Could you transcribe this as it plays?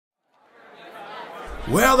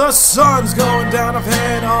Well, the sun's going down, I've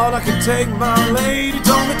had all I can take. My lady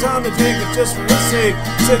told me time to drink it just for her sake.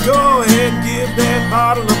 Said go ahead and give that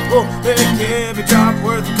bottle a pull. Make every drop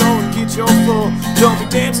worth it, go and get your full. Don't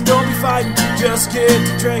be dancing, don't be fighting, just get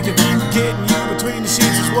to drinking. Getting you between the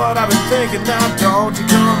sheets is what I've been thinking. Now don't you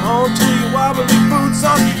come home till your wobbly boots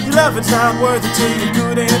on. Your lovin's not worth it till you're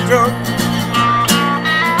good and drunk.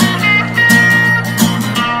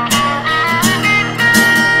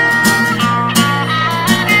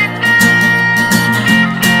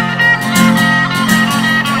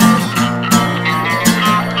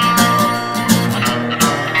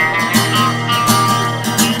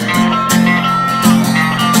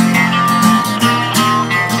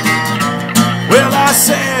 I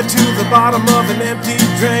said to the bottom of an empty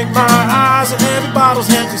drink, my eyes on every bottle's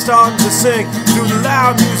empty, starting to sink. Through the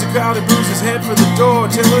loud music, crowded bruises head for the door,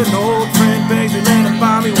 till an old friend begs me, let him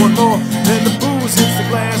buy me one more. Then the booze hits the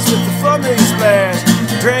glass with the familiar splash,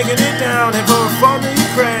 drinking it down and for a familiar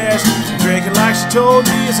crash. Drinking like she told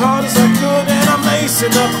me as hard as I could, and I'm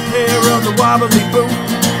lacing up a pair of the wobbly boots.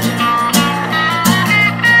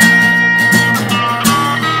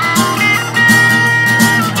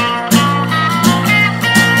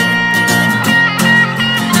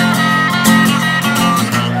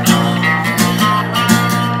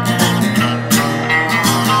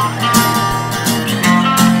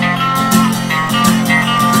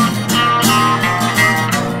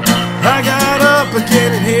 I got up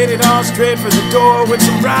again and headed all straight for the door when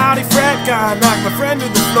some rowdy frat guy knocked my friend to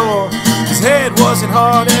the floor. His head wasn't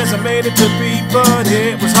hard as I made it to be, but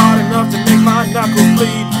it was hard enough to make my knuckles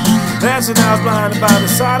bleed. That's when I was blinded by the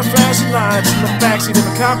sight of flashing lights in the backseat of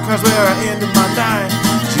a cop car's where I ended my night.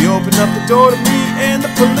 She opened up the door to me and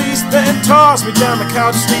the police, then tossed me down the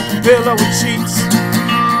couch, sleeping pillow and sheets.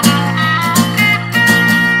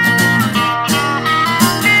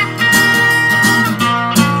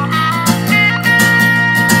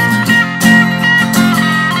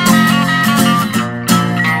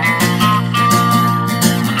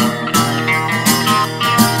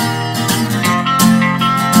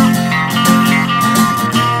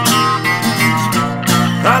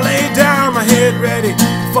 I laid down, my head ready to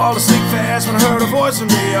fall asleep fast when I heard a voice from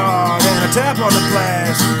the yard and a tap on the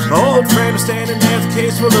glass. My old friend was standing there with a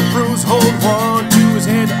case full of brews. Hold one to his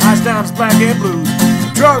head, the ice down his black and blues.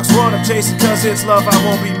 Drunk's what I'm chasing, cause it's love I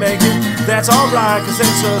won't be making. That's alright, cause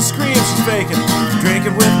it's a scream she's faking.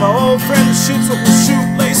 Drinking with my old friend, the shit's what we'll shoot.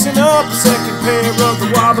 Lacing up a second pair of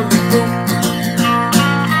the wobbly boots.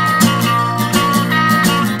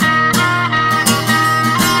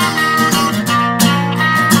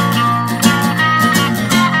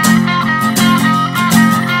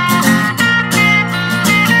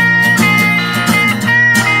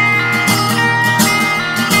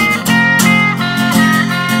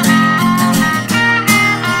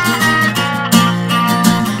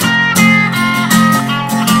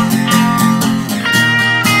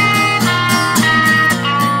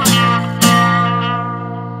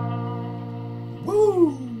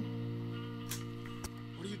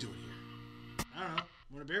 What are you doing here? I don't know.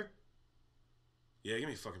 Want a beer? Yeah, give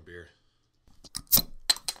me a fucking beer.